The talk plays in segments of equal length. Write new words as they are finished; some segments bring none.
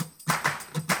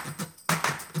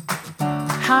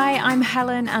Hi, I'm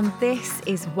Helen and this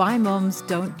is Why Mums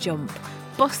Don't Jump.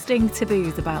 Busting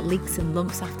taboos about leaks and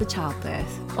lumps after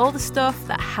childbirth. All the stuff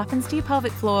that happens to your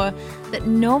pelvic floor that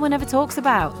no one ever talks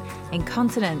about.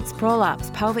 Incontinence,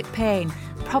 prolapse, pelvic pain,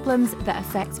 problems that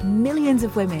affect millions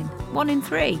of women, 1 in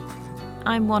 3.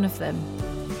 I'm one of them.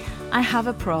 I have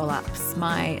a prolapse.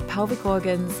 My pelvic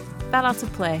organs fell out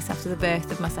of place after the birth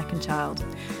of my second child.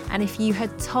 And if you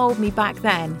had told me back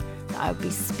then that I would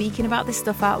be speaking about this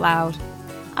stuff out loud,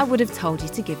 I would have told you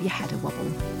to give your head a wobble.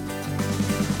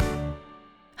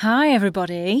 Hi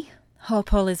everybody,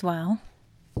 hope all is well.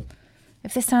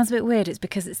 If this sounds a bit weird, it's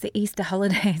because it's the Easter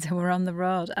holidays and we're on the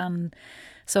road, and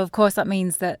so of course that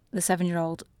means that the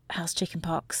 7-year-old has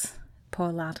chickenpox,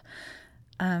 poor lad.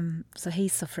 So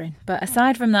he's suffering. But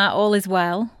aside from that, all is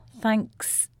well.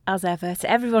 Thanks as ever to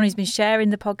everyone who's been sharing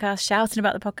the podcast, shouting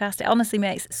about the podcast. It honestly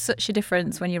makes such a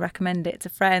difference when you recommend it to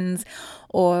friends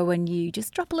or when you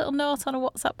just drop a little note on a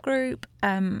WhatsApp group.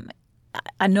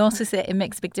 I notice it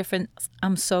makes a big difference.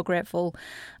 I'm so grateful.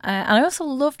 And I also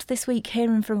loved this week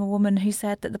hearing from a woman who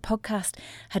said that the podcast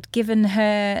had given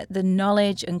her the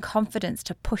knowledge and confidence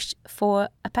to push for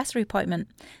a pessary appointment.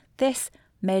 This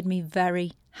made me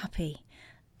very happy.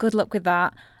 Good luck with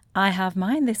that. I have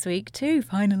mine this week too,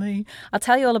 finally. I'll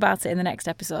tell you all about it in the next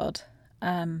episode.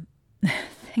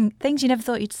 Things you never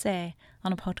thought you'd say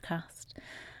on a podcast.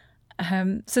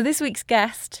 So this week's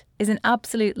guest is an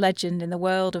absolute legend in the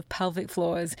world of pelvic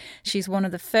floors. She's one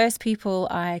of the first people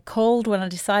I called when I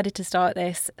decided to start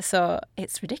this, so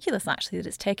it's ridiculous actually that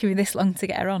it's taken me this long to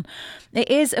get her on.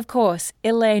 It is, of course,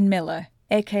 Elaine Miller,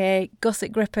 aka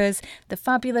Gusset Grippers, the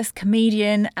fabulous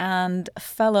comedian and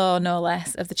fellow, no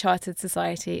less, of the Chartered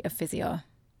Society of Physio.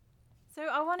 So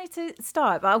I wanted to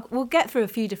start, but we'll get through a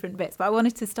few different bits, but I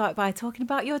wanted to start by talking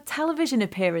about your television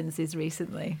appearances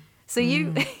recently. So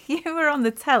you were on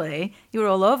the telly, you were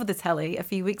all over the telly a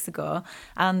few weeks ago,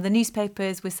 and the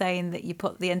newspapers were saying that you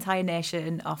put the entire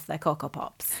nation off their Cocoa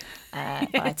Pops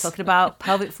by talking about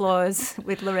pelvic floors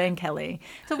with Lorraine Kelly.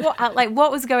 So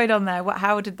what was going on there?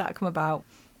 How did that come about?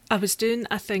 I was doing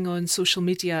a thing on social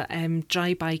media,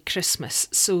 Dry by Christmas.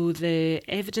 So the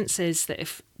evidence is that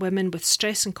if women with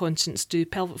stress incontinence do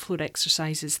pelvic floor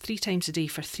exercises 3 times a day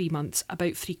for 3 months,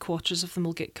 about 3/4 of them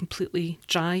will get completely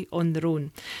dry on their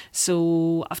own.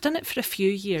 So I've done it for a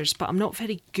few years, but I'm not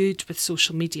very good with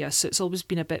social media, so it's always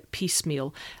been a bit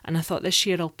piecemeal. And I thought this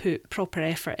year I'll put proper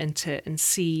effort into it and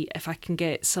see if I can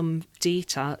get some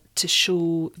data to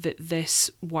show that this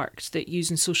worked, that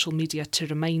using social media to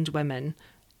remind women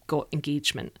got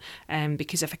engagement,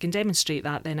 because if I can demonstrate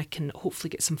that, then I can hopefully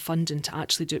get some funding to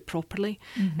actually do it properly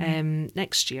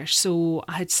next year. So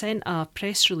I had sent a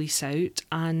press release out,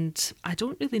 and I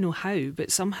don't really know how,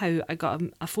 but somehow I got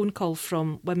a phone call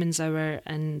from Women's Hour,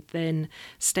 and then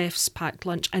Steph's Packed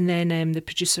Lunch, and then the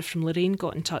producer from Lorraine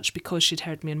got in touch because she'd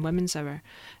heard me in Women's Hour.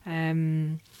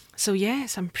 So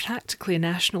yes, I'm practically a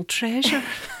national treasure.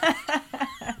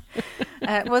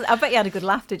 Well, I bet you had a good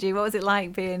laugh, did you? What was it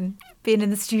like being in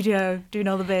the studio, doing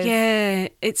all the bits? Yeah,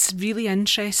 it's really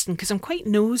interesting because I'm quite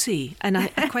nosy, and I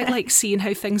quite like seeing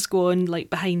how things go on, like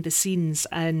behind the scenes,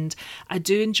 and I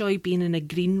do enjoy being in a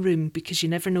green room because you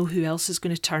never know who else is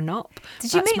going to turn up.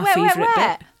 Did you meet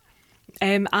Wet?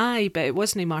 Aye, but it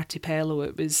wasn't Marty Pello,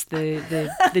 it was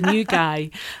the new guy,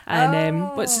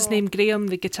 and what's his name, Graham,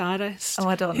 the guitarist. Oh,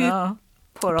 I don't know.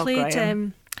 Poor old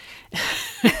Graham.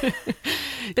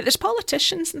 But there's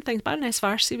politicians and things. Baroness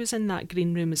Varsi was in that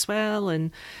green room as well,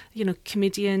 and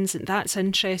comedians, and that's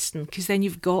interesting because then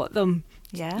you've got them.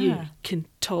 Yeah, you can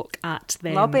talk at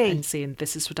them and saying,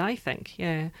 this is what I think.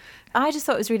 Yeah, I just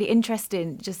thought it was really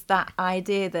interesting, just that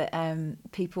idea that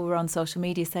people were on social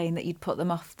media saying that you'd put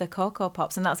them off the Cocoa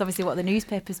Pops, and that's obviously what the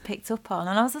newspapers picked up on.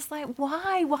 And I was just like,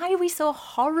 why are we so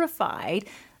horrified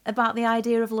about the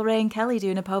idea of Lorraine Kelly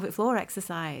doing a pelvic floor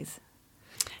exercise?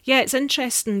 Yeah, it's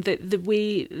interesting that the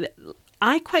way that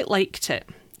I quite liked it.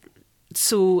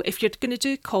 So if you're going to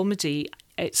do comedy,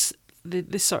 it's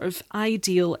the sort of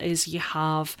ideal is you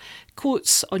have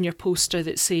quotes on your poster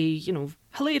that say,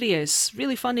 hilarious,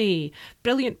 really funny,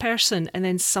 brilliant person, and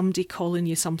then somebody calling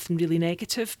you something really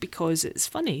negative because it's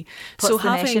funny. Puts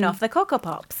the nation off the Cocoa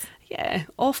Pops. Yeah,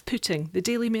 off-putting, the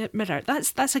Daily Mirror.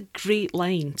 That's a great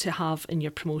line to have in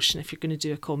your promotion if you're going to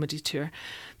do a comedy tour.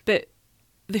 But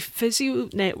the Physio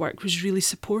Network was really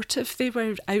supportive. They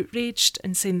were outraged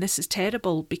and saying this is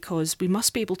terrible because we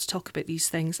must be able to talk about these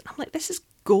things. And I'm like, this is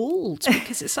gold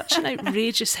because it's such an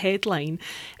outrageous headline.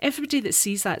 Everybody that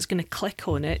sees that is going to click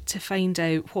on it to find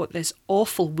out what this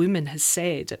awful woman has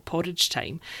said at porridge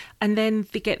time, and then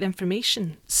they get the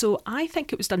information. So I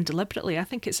think it was done deliberately. I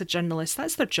think it's a journalist,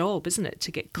 that's their job, isn't it,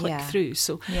 to get click through.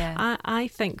 So I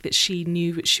think that she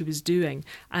knew what she was doing,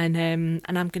 and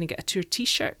I'm going to get a Tour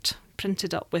t-shirt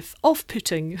printed up with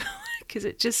off-putting because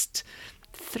it just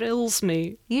thrills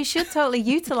me. You should totally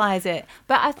utilise it.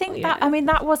 But I think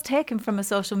that was taken from a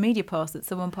social media post that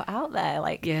someone put out there.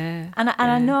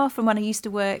 I know from when I used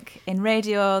to work in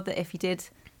radio that if you did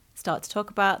start to talk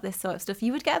about this sort of stuff,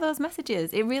 you would get those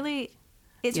messages.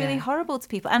 It's really horrible to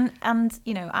people. And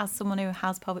you know, as someone who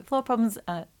has pelvic floor problems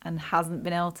and hasn't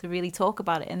been able to really talk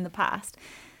about it in the past,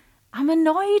 I'm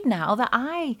annoyed now that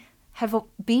I have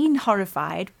been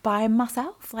horrified by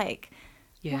myself.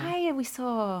 Why are we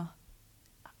so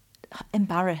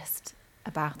embarrassed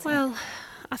about it? Well,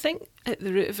 I think at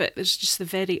the root of it, there's just the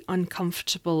very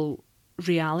uncomfortable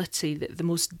reality that the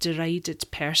most derided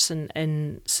person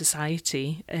in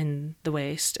society in the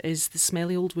West is the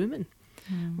smelly old woman.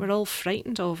 We're all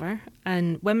frightened of her,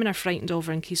 and women are frightened of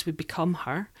her in case we become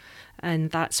her. And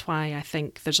that's why I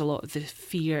think there's a lot of the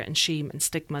fear and shame and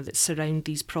stigma that surround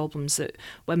these problems, that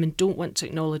women don't want to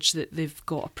acknowledge that they've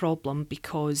got a problem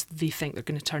because they think they're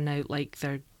going to turn out like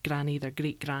their granny, their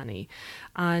great granny.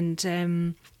 And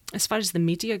as far as the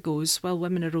media goes, well,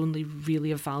 women are only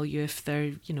really of value if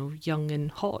they're, you know, young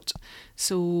and hot.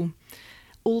 So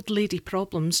old lady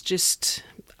problems just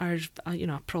are, you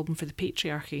know, a problem for the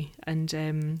patriarchy.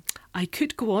 And I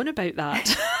could go on about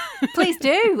that. Please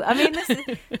do. I mean,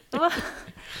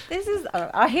 this is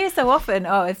I hear so often,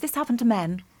 if this happened to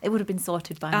men, it would have been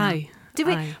sorted by now. Do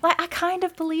we? I kind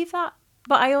of believe that,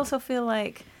 but I also feel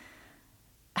like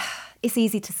it's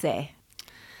easy to say.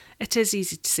 It is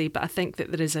easy to say, but I think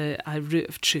that there is a root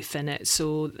of truth in it.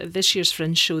 So this year's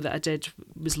Fringe show that I did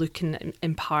was looking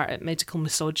in part at medical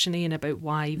misogyny and about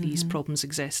why these problems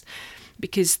exist.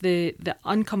 Because the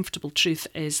uncomfortable truth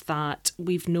is that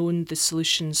we've known the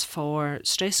solutions for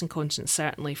stress incontinence,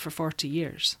 certainly, for 40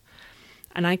 years.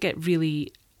 And I get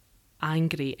really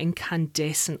angry,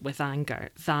 incandescent with anger,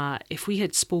 that if we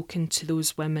had spoken to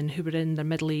those women who were in their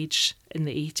middle age in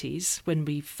the 80s when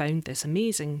we found this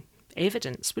amazing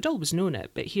evidence, we'd always known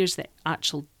it, but here's the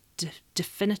actual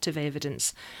definitive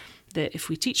evidence that if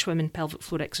we teach women pelvic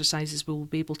floor exercises, we will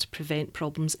be able to prevent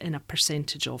problems in a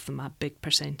percentage of them, a big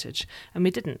percentage. And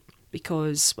we didn't,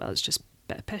 because, well, it's just a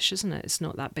bit of pish, isn't it? It's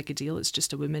not that big a deal. It's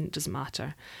just a woman. It doesn't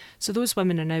matter. So those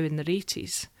women are now in their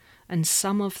 80s, and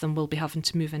some of them will be having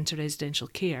to move into residential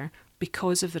care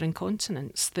because of their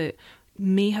incontinence that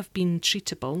may have been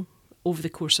treatable over the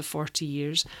course of 40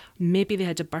 years. Maybe they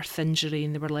had a birth injury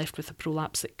and they were left with a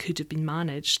prolapse that could have been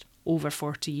managed over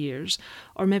 40 years.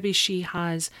 Or maybe she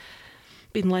has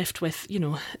been left with, you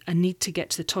know, a need to get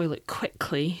to the toilet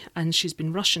quickly, and she's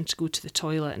been rushing to go to the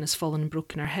toilet and has fallen and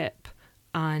broken her hip,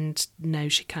 and now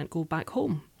she can't go back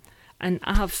home. And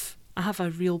I have a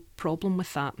real problem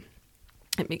with that.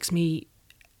 It makes me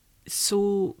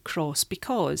so cross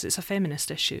because it's a feminist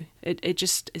issue. It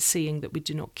just is saying that we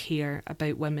do not care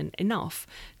about women enough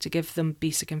to give them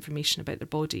basic information about their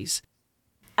bodies.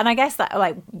 And I guess that,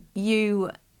 like,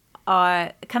 you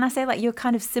are, can I say, like, you're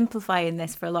kind of simplifying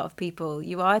this for a lot of people.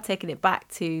 You are taking it back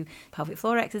to pelvic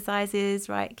floor exercises,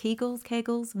 right?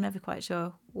 Kegels, I'm never quite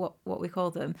sure what we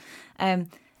call them.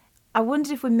 I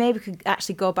wondered if we maybe could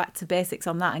actually go back to basics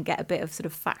on that and get a bit of sort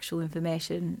of factual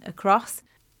information across.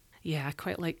 Yeah, I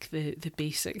quite like the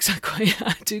basics.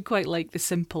 I do quite like the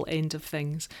simple end of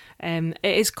things. It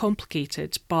is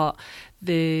complicated, but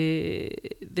the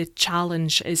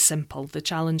challenge is simple. The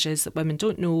challenge is that women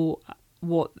don't know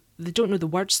the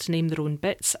words to name their own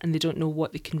bits, and they don't know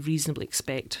what they can reasonably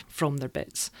expect from their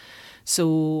bits.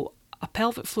 So a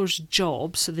pelvic floor's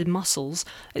job, so the muscles,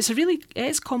 it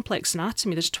is complex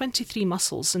anatomy. There's 23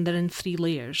 muscles and they're in 3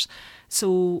 layers.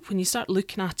 So when you start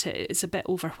looking at it, it's a bit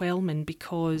overwhelming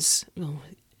because,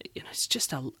 it's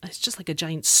just like a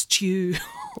giant stew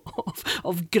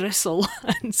of gristle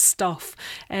and stuff.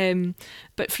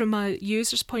 But from a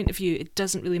user's point of view, it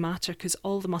doesn't really matter because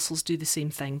all the muscles do the same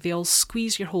thing. They all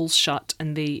squeeze your holes shut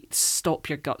and they stop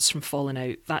your guts from falling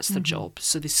out. That's their job.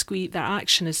 So their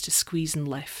action is to squeeze and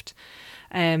lift.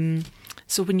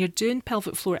 So when you're doing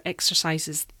pelvic floor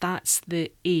exercises, that's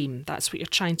the aim. That's what you're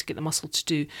trying to get the muscle to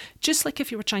do. Just like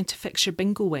if you were trying to fix your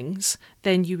bingo wings,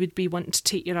 then you would be wanting to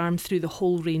take your arm through the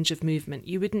whole range of movement.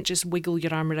 You wouldn't just wiggle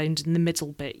your arm around in the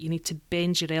middle bit. You need to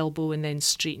bend your elbow and then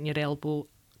straighten your elbow,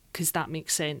 because that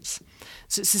makes sense.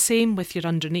 So it's the same with your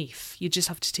underneath. You just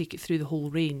have to take it through the whole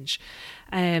range.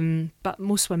 But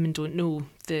most women don't know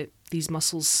that these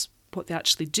muscles what they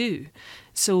actually do.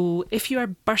 So if you are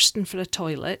bursting for a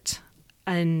toilet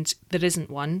and there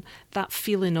isn't one, that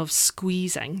feeling of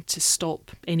squeezing to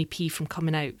stop any pee from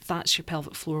coming out, that's your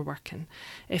pelvic floor working.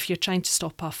 If you're trying to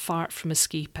stop a fart from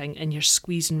escaping and you're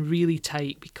squeezing really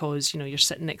tight because, you're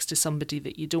sitting next to somebody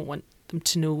that you don't want them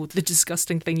to know the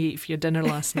disgusting thing you ate for your dinner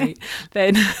last night,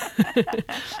 then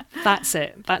that's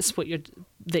it. That's what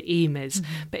the aim is.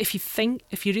 Mm-hmm. But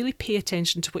if you really pay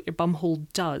attention to what your bumhole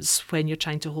does when you're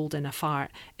trying to hold in a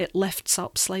fart, it lifts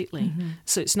up slightly. Mm-hmm.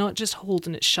 So it's not just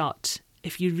holding it shut.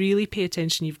 If you really pay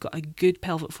attention, you've got a good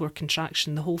pelvic floor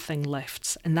contraction, the whole thing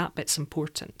lifts, and that bit's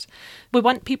important. We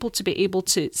want people to be able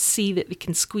to see that they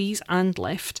can squeeze and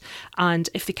lift, and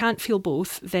if they can't feel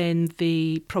both, then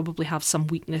they probably have some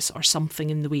weakness or something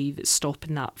in the way that's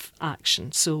stopping that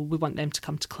action. So we want them to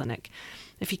come to clinic.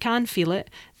 If you can feel it,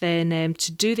 then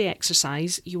to do the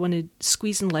exercise, you want to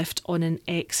squeeze and lift on an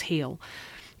exhale,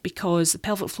 because the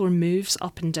pelvic floor moves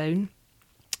up and down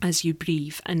as you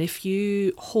breathe, and if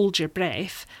you hold your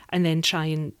breath and then try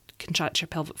and contract your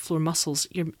pelvic floor muscles,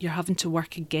 you're having to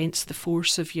work against the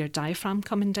force of your diaphragm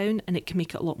coming down, and it can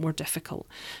make it a lot more difficult.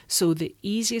 So the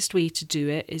easiest way to do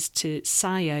it is to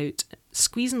sigh out,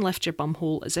 squeeze and lift your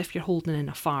bumhole as if you're holding in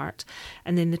a fart,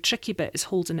 and then the tricky bit is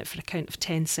holding it for a count of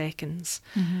 10 seconds,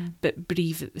 but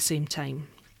breathe at the same time.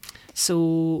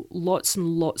 So lots and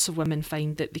lots of women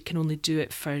find that they can only do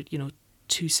it for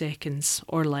 2 seconds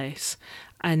or less,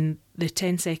 and the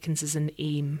 10 seconds is an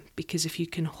aim, because if you've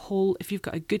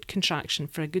got a good contraction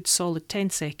for a good solid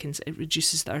 10 seconds, it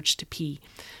reduces the urge to pee,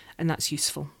 and that's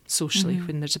useful socially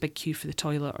when there's a big queue for the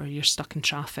toilet or you're stuck in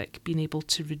traffic. Being able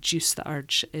to reduce the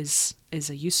urge is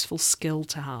a useful skill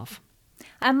to have.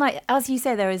 And as you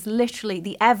say, there is literally,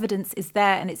 the evidence is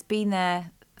there, and it's been there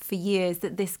for years,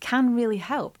 that this can really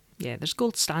help. Yeah, there's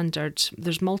gold standard.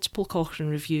 There's multiple Cochrane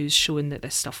reviews showing that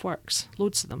this stuff works.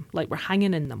 Loads of them. We're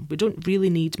hanging in them. We don't really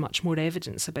need much more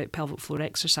evidence about pelvic floor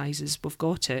exercises. We've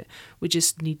got it. We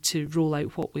just need to roll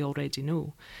out what we already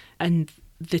know. And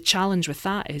the challenge with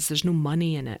that is there's no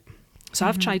money in it. So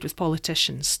I've tried with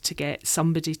politicians to get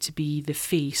somebody to be the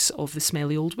face of the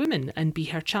smelly old woman and be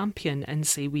her champion and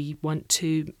say, we want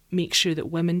to make sure that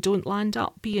women don't land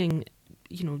up being,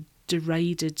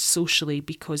 derided socially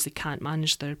because they can't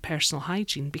manage their personal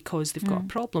hygiene, because they've got a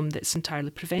problem that's entirely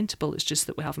preventable. It's just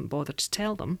that we haven't bothered to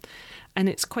tell them. And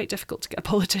it's quite difficult to get a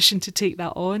politician to take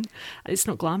that on. It's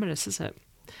not glamorous, is it?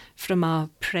 From a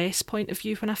press point of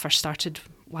view, when I first started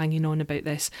wanging on about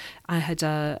this,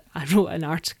 I wrote an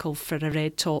article for a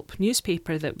red top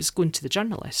newspaper that was going to the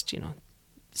journalist,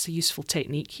 It's a useful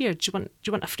technique. Here, do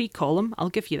you want a free column? I'll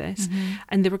give you this.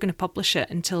 And they were going to publish it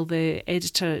until the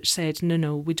editor said,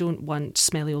 no, we don't want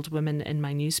smelly old women in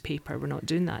my newspaper. We're not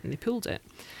doing that. And they pulled it.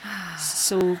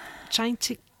 So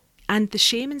and the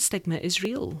shame and stigma is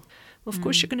real. Well, of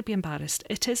course you're going to be embarrassed.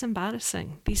 It is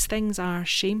embarrassing. These things are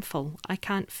shameful. I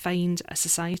can't find a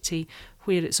society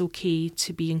where it's okay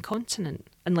to be incontinent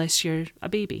unless you're a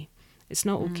baby. It's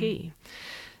not okay.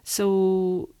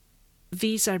 So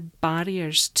these are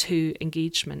barriers to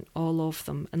engagement, all of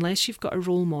them. Unless you've got a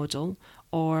role model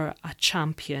or a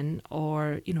champion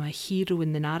or, a hero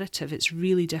in the narrative, it's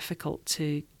really difficult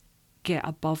to get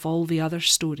above all the other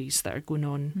stories that are going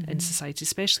on in society,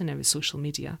 especially now with social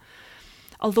media.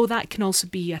 Although that can also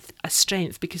be a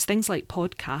strength, because things like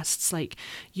podcasts, like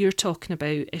you're talking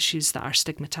about issues that are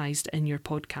stigmatised in your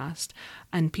podcast,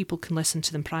 and people can listen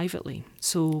to them privately.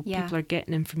 So people are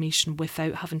getting information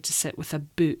without having to sit with a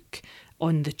book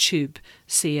on the tube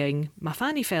saying, my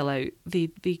fanny fell out. They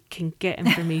can get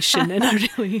information in a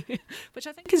really, which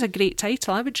I think is a great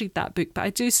title. I would read that book, but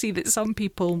I do see that some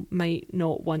people might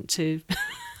not want to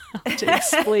to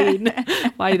explain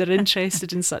why they're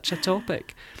interested in such a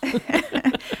topic.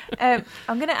 I'm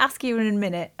going to ask you in a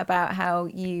minute about how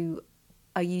you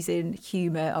are using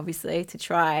humour, obviously, to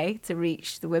try to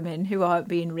reach the women who aren't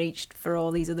being reached for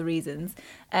all these other reasons.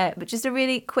 But just a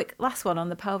really quick last one on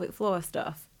the pelvic floor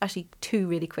stuff. Actually, 2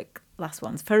 really quick last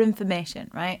ones for information,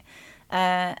 right?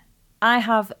 I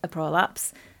have a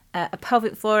prolapse. A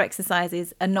pelvic floor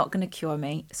exercises are not going to cure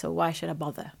me, so why should I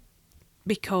bother?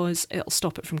 Because it'll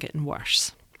stop it from getting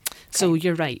worse. So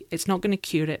you're right, it's not going to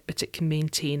cure it, but it can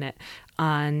maintain it.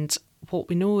 And what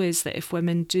we know is that if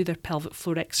women do their pelvic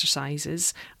floor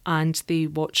exercises and they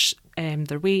watch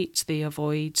their weight, they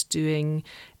avoid doing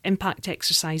impact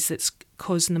exercise that's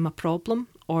causing them a problem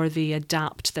or they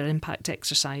adapt their impact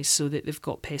exercise so that they've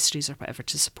got pessaries or whatever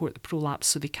to support the prolapse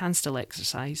so they can still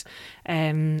exercise.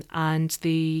 And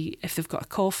if they've got a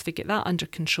cough, they get that under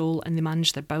control and they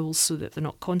manage their bowels so that they're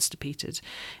not constipated.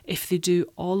 If they do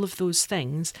all of those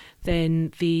things,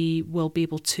 then they will be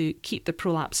able to keep the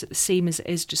prolapse at the same as it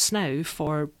is just now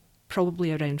for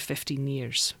probably around 15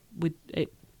 years.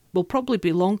 It will probably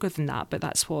be longer than that, but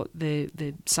that's what the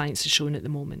science is showing at the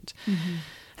moment.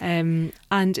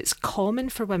 And it's common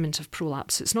for women to have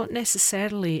prolapse. It's not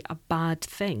necessarily a bad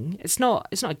thing. It's not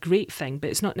a great thing,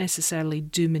 but it's not necessarily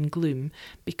doom and gloom,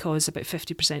 because about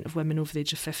 50% of women over the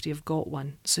age of 50 have got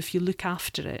one. So if you look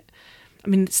after it, I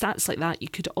mean, stats like that, you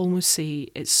could almost say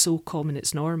it's so common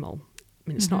it's normal. I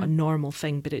mean, it's not a normal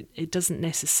thing, but it doesn't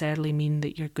necessarily mean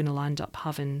that you're going to land up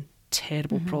having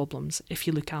terrible problems if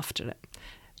you look after it.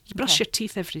 You brush your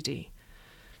teeth every day.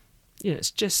 You know,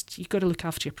 it's just, you've got to look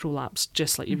after your prolapse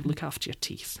just like you look after your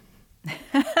teeth.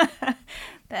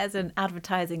 There's an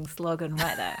advertising slogan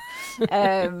right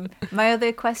there. My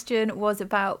other question was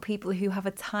about people who have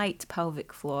a tight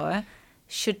pelvic floor.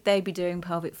 Should they be doing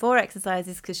pelvic floor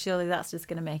exercises? Because surely that's just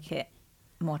going to make it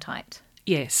more tight.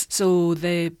 Yes, so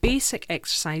the basic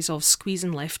exercise of squeeze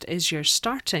and lift is your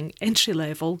starting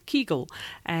entry-level Kegel.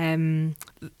 Once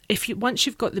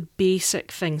you've got the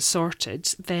basic thing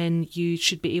sorted, then you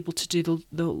should be able to do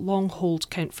the long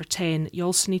hold count for 10. You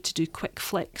also need to do quick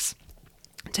flicks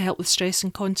to help with stress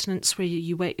incontinence, where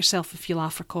you wet yourself if you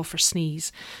laugh or cough or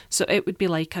sneeze. So it would be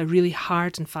like a really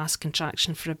hard and fast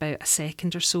contraction for about a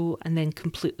second or so, and then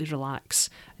completely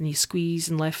relax. And you squeeze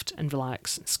and lift and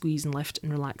relax, squeeze and lift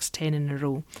and relax 10 in a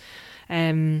row.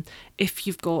 If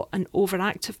you've got an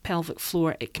overactive pelvic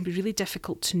floor, it can be really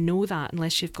difficult to know that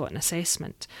unless you've got an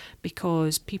assessment,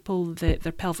 because people that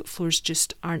their pelvic floors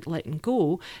just aren't letting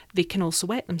go, they can also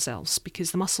wet themselves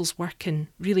because the muscle's working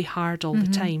really hard all the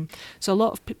time. So a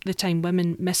lot of the time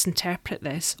women misinterpret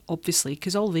this, obviously,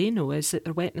 because all they know is that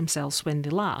they're wetting themselves when they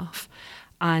laugh,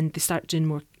 and they start doing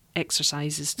more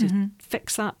exercises to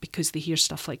fix that because they hear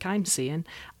stuff like I'm saying,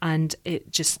 and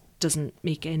it just doesn't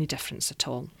make any difference at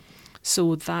all.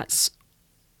 So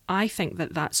I think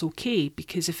that's okay,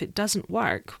 because if it doesn't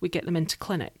work, we get them into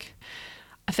clinic.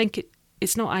 I think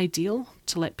it's not ideal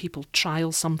to let people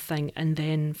trial something and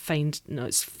then find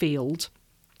it's failed.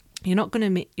 You're not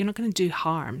going to do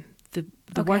harm.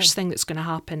 The worst thing that's going to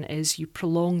happen is you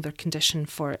prolong their condition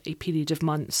for a period of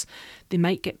months. They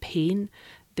might get pain.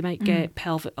 They might get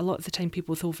pelvic. A lot of the time,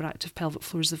 people with overactive pelvic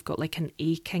floors, they've got like an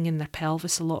aching in their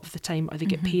pelvis a lot of the time, or they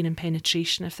get pain in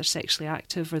penetration if they're sexually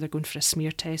active, or they're going for a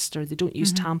smear test, or they don't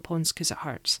use tampons because it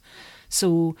hurts.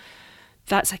 So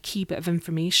that's a key bit of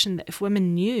information, that if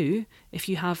women knew if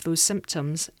you have those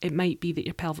symptoms, it might be that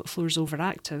your pelvic floor is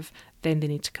overactive, then they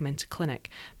need to come into clinic.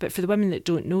 But for the women that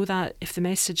don't know that, if the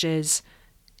message is,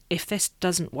 if this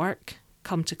doesn't work,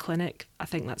 come to clinic, I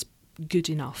think that's good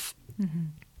enough.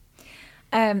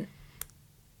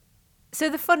 So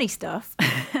the funny stuff,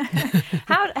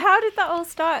 how did that all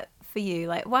start for you?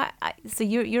 Like, what? So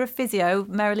you're a physio,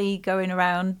 merrily going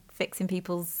around fixing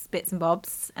people's bits and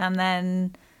bobs, and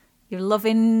then you're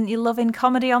loving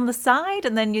comedy on the side,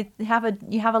 and then you have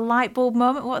a light bulb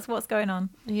moment. What's going on?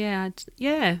 Yeah.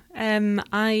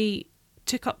 I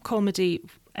took up comedy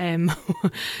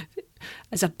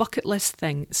as a bucket list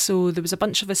thing. So there was a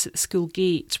bunch of us at the school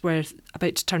gate, we're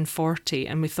about to turn 40,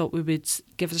 and we thought we would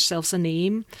give ourselves a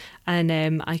name, and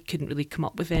I couldn't really come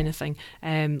up with anything.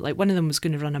 Like, one of them was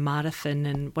going to run a marathon,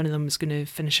 and one of them was going to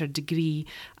finish her degree,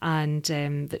 and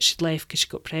that she'd left because she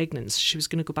got pregnant, so she was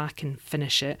going to go back and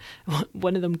finish it.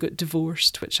 One of them got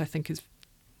divorced, which I think is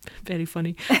very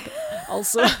funny.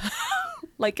 Also,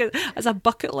 like, as a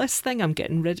bucket list thing, I'm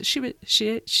getting rid of. She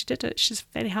did it. She's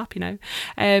very happy now.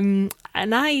 And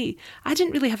I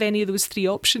didn't really have any of those three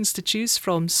options to choose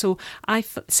from. So I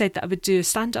said that I would do a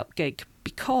stand-up gig,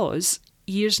 because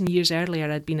years and years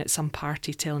earlier I'd been at some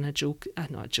party telling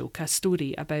a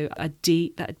story about a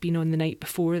date that had been on the night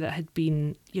before that had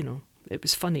been, it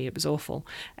was funny, it was awful.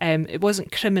 It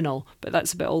wasn't criminal, but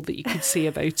that's about all that you could say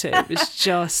about it. It was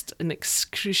just an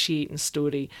excruciating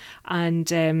story. And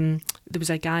there was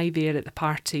a guy there at the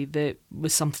party that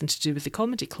was something to do with the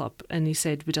comedy club, and he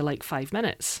said, would I like 5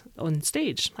 minutes on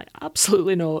stage? Like,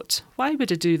 absolutely not. Why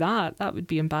would I do that? That would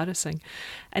be embarrassing.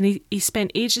 And he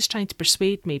spent ages trying to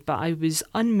persuade me, but I was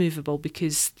unmovable,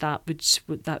 because that was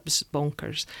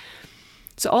bonkers.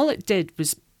 So all it did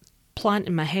was plant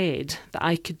in my head that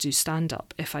I could do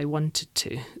stand-up if I wanted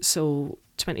to. So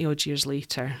 20 odd years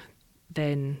later,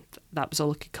 then that was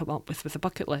all I could come up with a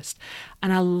bucket list.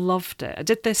 And I loved it. I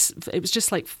did this, it was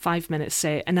just like 5 minutes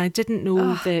set, and I didn't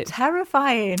know that...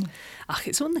 Terrifying.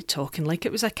 It's only talking, like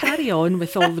it was a carry-on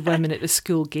with all the women at the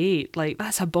school gate. Like,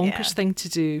 that's a bonkers thing to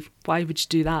do. Why would you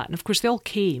do that? And of course they all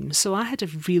came, so I had a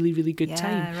really, really good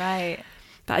time. Yeah, right.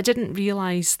 But I didn't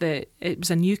realise that it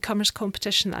was a newcomers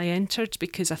competition that I entered,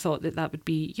 because I thought that would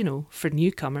be, for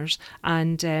newcomers.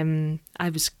 And I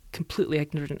was completely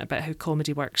ignorant about how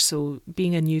comedy works. So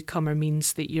being a newcomer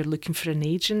means that you're looking for an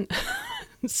agent.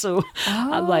 So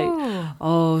I'm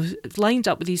like, lined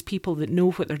up with these people that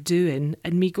know what they're doing,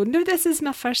 and me going, no, this is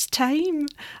my first time.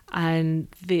 And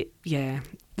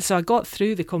so I got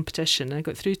through the competition. I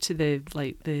got through to the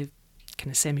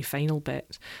kind of semi-final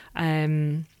bit.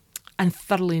 And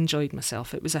thoroughly enjoyed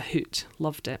myself. It was a hoot.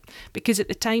 Loved it. Because at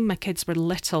the time my kids were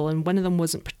little and one of them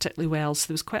wasn't particularly well, so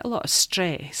there was quite a lot of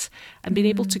stress. And being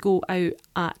able to go out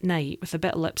at night with a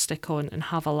bit of lipstick on and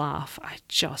have a laugh, I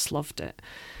just loved it.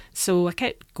 So I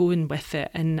kept going with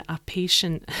it, and a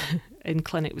patient in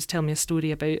clinic was telling me a story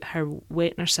about her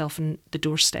wetting herself on the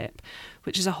doorstep,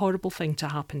 which is a horrible thing to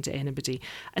happen to anybody.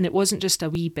 And it wasn't just a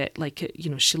wee bit,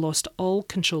 she lost all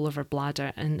control of her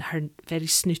bladder, and her very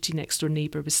snooty next door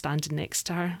neighbour was standing next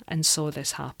to her and saw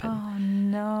this happen. Oh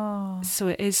no. So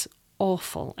it is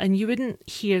awful, and you wouldn't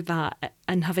hear that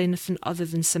and have anything other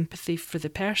than sympathy for the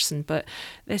person. But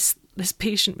this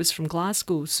patient was from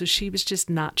Glasgow, so she was just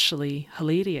naturally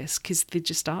hilarious, because they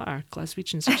just are.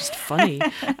 Glaswegians are just funny.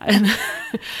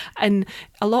 and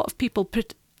a lot of people,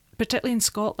 particularly in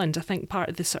Scotland, I think part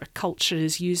of the sort of culture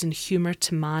is using humour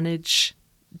to manage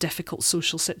difficult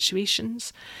social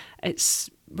situations.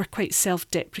 We're quite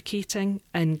self-deprecating,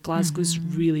 and Glasgow's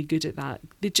really good at that.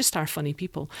 They just are funny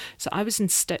people. So I was in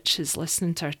stitches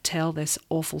listening to her tell this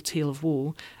awful tale of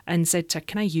woe, and said to her,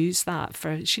 can I use that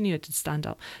she knew I did stand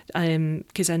up,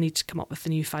 because I need to come up with the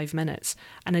new 5 minutes.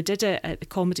 And I did it at the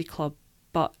comedy club,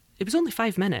 but it was only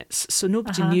 5 minutes, so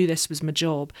nobody knew this was my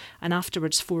job. And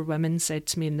afterwards 4 women said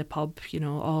to me in the pub,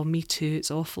 oh, me too, it's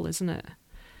awful, isn't it?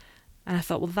 And I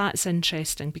thought, well, that's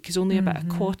interesting, because only about a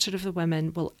quarter of the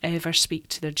women will ever speak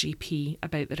to their GP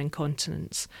about their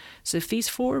incontinence. So if these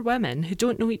 4 women who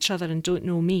don't know each other and don't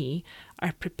know me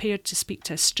are prepared to speak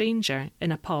to a stranger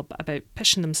in a pub about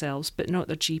pissing themselves but not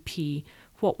their GP,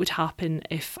 what would happen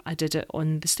if I did it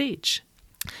on the stage?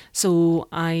 So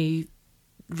I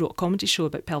wrote a comedy show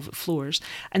about pelvic floors,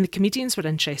 and the comedians were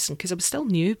interesting because I was still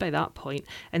new by that point,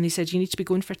 and they said, you need to be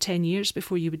going for 10 years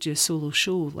before you would do a solo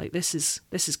show. Like, this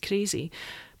is crazy.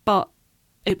 But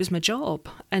it was my job,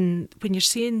 and when you're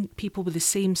seeing people with the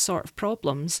same sort of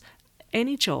problems,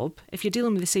 any job, if you're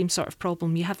dealing with the same sort of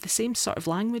problem, you have the same sort of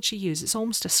language you use. It's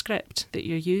almost a script that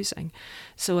you're using.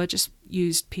 So I just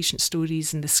used patient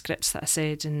stories and the scripts that I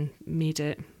said and made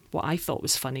it what I thought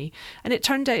was funny. And it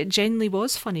turned out it genuinely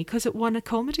was funny, because it won a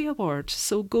comedy award.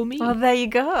 So go me. Well, there you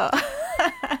go.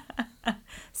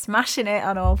 Smashing it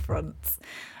on all fronts.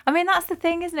 I mean, that's the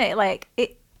thing, isn't it?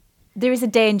 There is a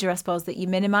danger, I suppose, that you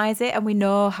minimise it, and we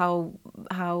know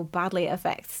how badly it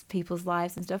affects people's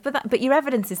lives and stuff. But your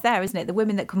evidence is there, isn't it? The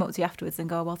women that come up to you afterwards and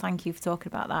go, well, thank you for talking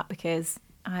about that, because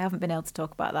I haven't been able to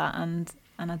talk about that, and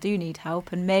I do need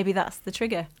help, and maybe that's the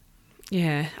trigger.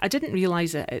 Yeah, I didn't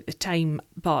realise it at the time,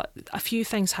 but a few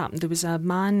things happened. There was a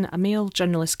male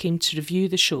journalist came to review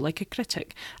the show, like a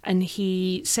critic, and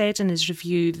he said in his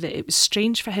review that it was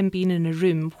strange for him being in a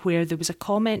room where there was a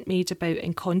comment made about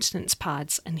incontinence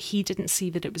pads, and he didn't see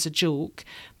that it was a joke,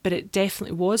 but it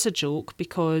definitely was a joke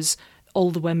because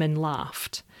all the women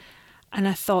laughed. And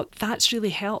I thought, that's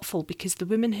really helpful, because the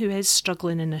woman who is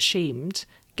struggling and ashamed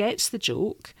gets the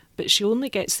joke, but she only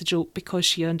gets the joke because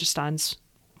she understands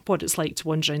what it's like to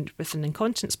wander around with an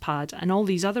incontinence pad, and all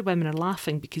these other women are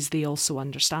laughing because they also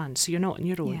understand. So you're not on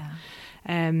your own.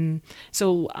 Yeah.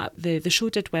 So the show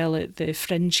did well at the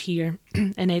Fringe here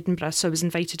in Edinburgh, so I was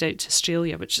invited out to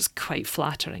Australia, which is quite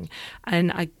flattering.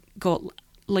 And I got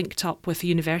linked up with a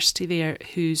university there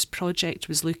whose project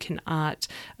was looking at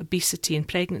obesity and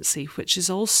pregnancy, which is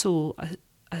also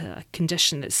a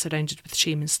condition that's surrounded with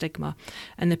shame and stigma.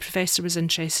 And the professor was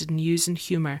interested in using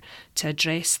humour to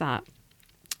address that.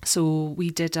 So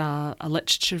we did a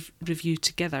literature review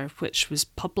together, which was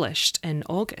published in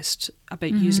August,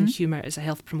 about using humour as a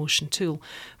health promotion tool,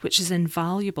 which is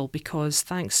invaluable because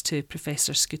thanks to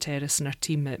Professor Skouteris and our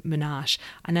team at Monash,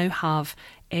 I now have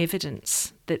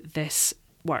evidence that this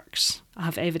works. I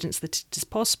have evidence that it is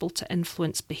possible to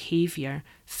influence behaviour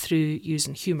through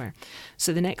using humour.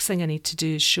 So the next thing I need to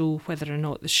do is show whether or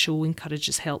not the show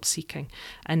encourages help seeking.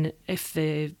 And if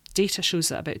the data shows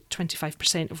that about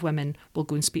 25% of women will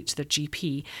go and speak to their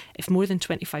GP. If more than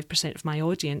 25% of my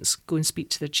audience go and speak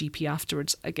to their GP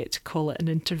afterwards, I get to call it an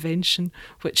intervention,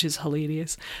 which is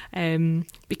hilarious.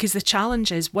 Because the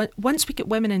challenge is, once we get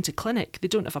women into clinic, they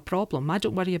don't have a problem. I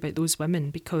don't worry about those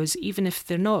women, because even if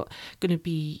they're not going to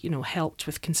be, helped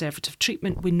with conservative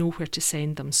treatment, we know where to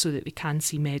send them so that they can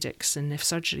see medics. And if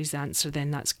surgery is the answer,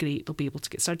 then that's great. They'll be able to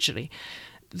get surgery.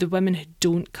 The women who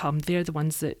don't come, they're the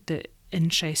ones that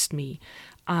interest me.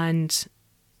 And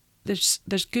there's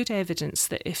good evidence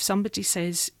that if somebody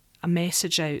says a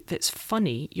message out that's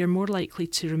funny, you're more likely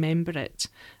to remember it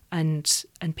and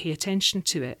pay attention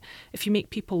to it. If you make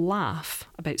people laugh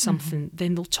about something,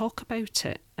 then they'll talk about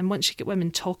it. And once you get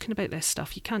women talking about this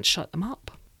stuff, you can't shut them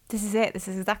up. This is it. This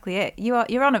is exactly it. You're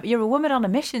a woman on a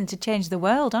mission to change the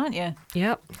world, aren't you?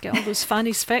 Yep. Get all those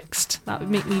fannies fixed. That would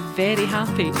make me very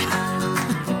happy.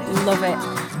 Love it.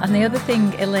 And the other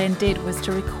thing Elaine did was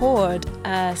to record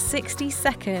a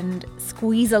 60-second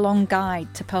squeeze-along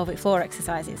guide to pelvic floor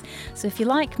exercises. So if you're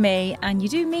like me and you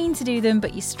do mean to do them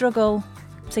but you struggle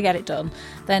to get it done,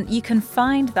 then you can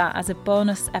find that as a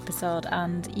bonus episode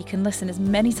and you can listen as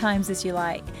many times as you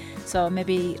like. So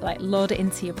maybe load it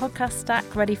into your podcast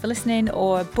stack ready for listening,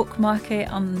 or bookmark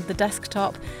it on the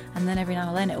desktop, and then every now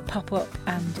and then it'll pop up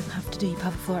and you'll have to do your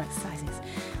pelvic floor exercises.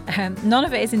 None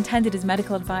of it is intended as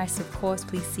medical advice. Of course,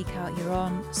 please seek out your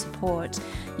own support.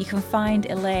 You can find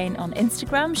Elaine on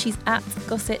Instagram. She's at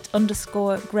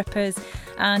 @gusset_grippers.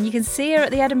 And you can see her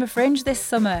at the Edinburgh Fringe this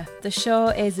summer. The show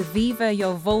is Viva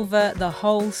Your Vulva, the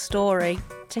whole story.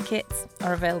 Tickets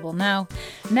are available now.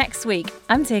 Next week,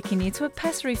 I'm taking you to a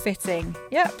pessary fitting.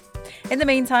 Yep. In the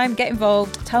meantime, get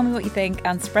involved, tell me what you think,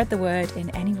 and spread the word in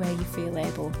any way you feel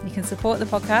able. You can support the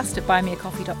podcast at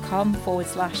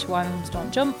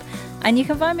buymeacoffee.com/whymumsdon'tjump, and you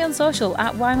can find me on social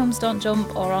at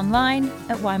whymumsdon'tjump or online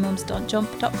at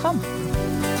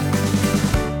whymumsdon'tjump.com.